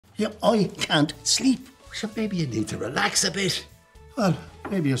Yeah, I can't sleep. So maybe you need to relax a bit. Well,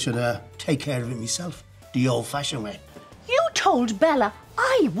 maybe I should take care of it myself, the old-fashioned way. You told Bella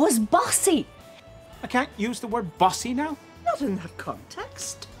I was bossy. I can't use the word bossy now? Not in that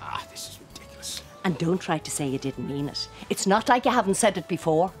context. Ah, this is ridiculous. And don't try to say you didn't mean it. It's not like you haven't said it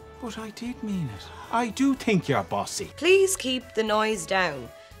before. But I did mean it. I do think you're bossy. Please keep the noise down.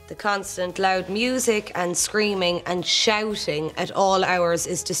 The constant loud music and screaming and shouting at all hours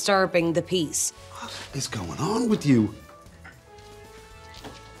is disturbing the peace. What is going on with you?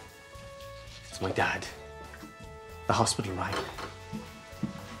 It's my dad. The hospital ride.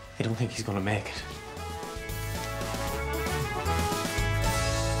 I don't think he's gonna make it.